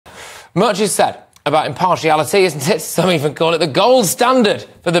Much is said about impartiality, isn't it? Some even call it the gold standard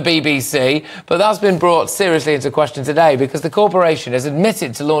for the BBC. But that's been brought seriously into question today because the corporation has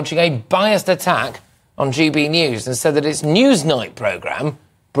admitted to launching a biased attack on GBNews and said that its Newsnight programme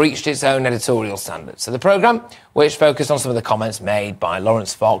breached its own editorial standards. So the programme, which focused on some of the comments made by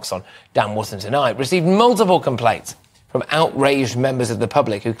Lawrence Fox on Dan Wootton Tonight, received multiple complaints from outraged members of the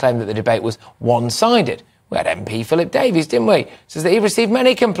public who claimed that the debate was one-sided. We had MP Philip Davies, didn't we? Says that he received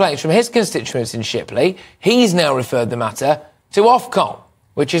many complaints from his constituents in Shipley. He's now referred the matter to Ofcom,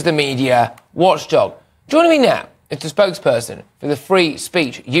 which is the media watchdog. Joining me now is the spokesperson for the Free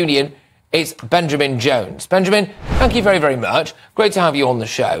Speech Union. It's Benjamin Jones. Benjamin, thank you very, very much. Great to have you on the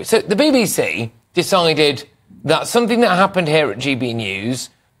show. So the BBC decided that something that happened here at GB News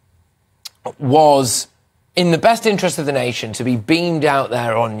was in the best interest of the nation to be beamed out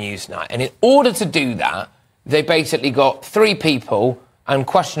there on Newsnight. And in order to do that, they basically got three people and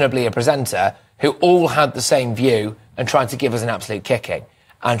questionably a presenter who all had the same view and tried to give us an absolute kicking.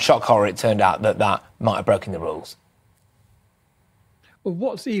 And shock horror, it turned out that that might have broken the rules. Well,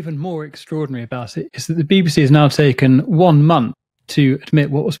 what's even more extraordinary about it is that the BBC has now taken 1 month to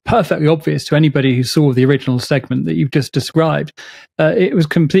admit what was perfectly obvious to anybody who saw the original segment that you've just described. It was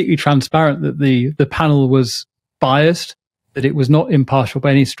completely transparent that the panel was biased, that it was not impartial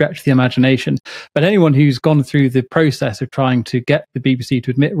by any stretch of the imagination. But anyone who's gone through the process of trying to get the BBC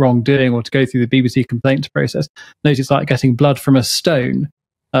to admit wrongdoing or to go through the BBC complaints process knows it's like getting blood from a stone.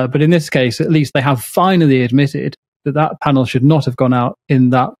 But in this case, at least they have finally admitted that that panel should not have gone out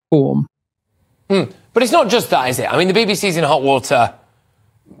in that form. But it's not just that, is it? I mean, the BBC's in hot water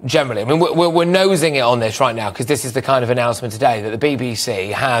generally. I mean, we're nosing it on this right now because this is the kind of announcement today that the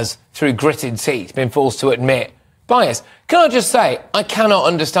BBC has, through gritted teeth, been forced to admit bias. Can I just say, I cannot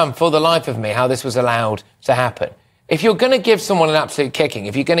understand for the life of me how this was allowed to happen. If you're going to give someone an absolute kicking,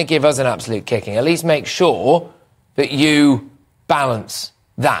 if you're going to give us an absolute kicking, at least make sure that you balance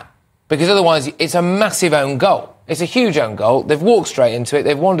that. Because otherwise, it's a massive own goal. It's a huge own goal. They've walked straight into it.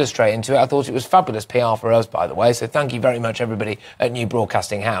 They've wandered straight into it. I thought it was fabulous PR for us, by the way. So thank you very much, everybody at New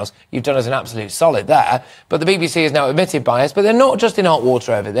Broadcasting House. You've done us an absolute solid there. But the BBC has now admitted bias. But they're not just in hot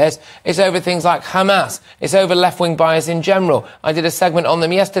water over this. It's over things like Hamas. It's over left-wing bias in general. I did a segment on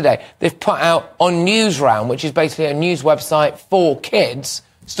them yesterday. They've put out on Newsround, which is basically a news website for kids,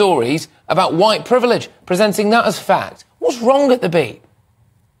 stories about white privilege, presenting that as fact. What's wrong at the Beat?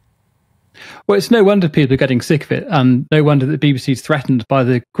 Well, it's no wonder people are getting sick of it, and no wonder that the BBC is threatened by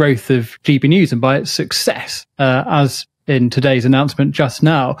the growth of GB News and by its success, as in today's announcement just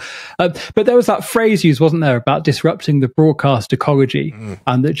now. But there was that phrase used, wasn't there, about disrupting the broadcast ecology,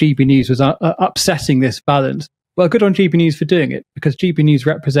 and that GB News was upsetting this balance. Well, good on GB News for doing it, because GB News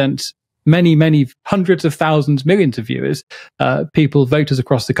represents many, many hundreds of thousands, millions of viewers, people, voters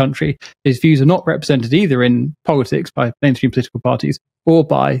across the country. His views are not represented either in politics by mainstream political parties or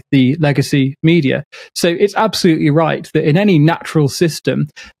by the legacy media. So it's absolutely right that in any natural system,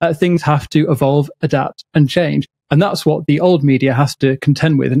 things have to evolve, adapt and change. And that's what the old media has to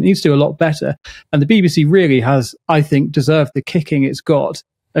contend with, and it needs to do a lot better. And the BBC really has, I think, deserved the kicking it's got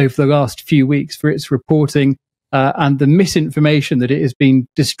over the last few weeks for its reporting and the misinformation that it has been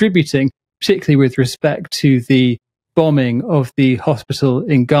distributing, particularly with respect to the bombing of the hospital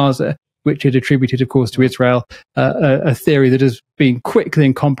in Gaza, which it attributed, of course, to Israel, a theory that has been quickly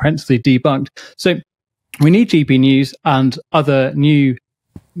and comprehensively debunked. So we need GB News and other new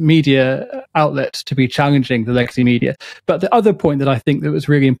media outlets to be challenging the legacy media. But the other point that I think that was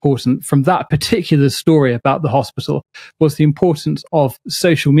really important from that particular story about the hospital was the importance of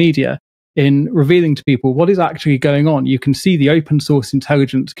social media in revealing to people what is actually going on. You can see the open source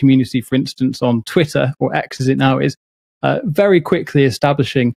intelligence community, for instance, on Twitter, or X as it now is, very quickly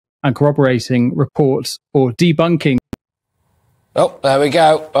establishing and corroborating reports or debunking. Oh, there we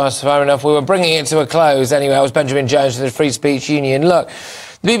go. That's fair enough. We were bringing it to a close. Anyway, I was Benjamin Jones of the Free Speech Union. Look,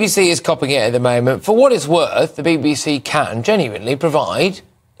 the BBC is copping it at the moment. For what it's worth, the BBC can genuinely provide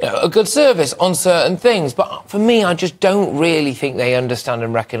a good service on certain things. But for me, I just don't really think they understand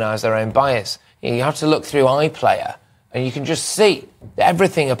and recognise their own bias. You have to look through iPlayer and you can just see that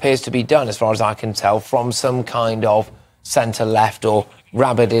everything appears to be done, as far as I can tell, from some kind of centre-left or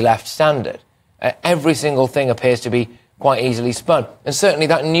rabidly left standard. Every single thing appears to be quite easily spun. And certainly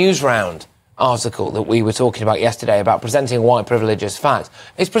that Newsround article that we were talking about yesterday about presenting white privilege as fact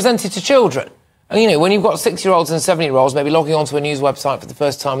is presented to children. And, you know, when you've got 6-year-olds and 7-year-olds maybe logging onto a news website for the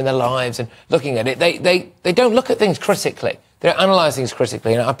first time in their lives and looking at it, they don't look at things critically. They don't analyse things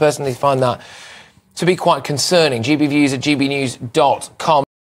critically. And I personally find that to be quite concerning. GBviews at gbnews.com.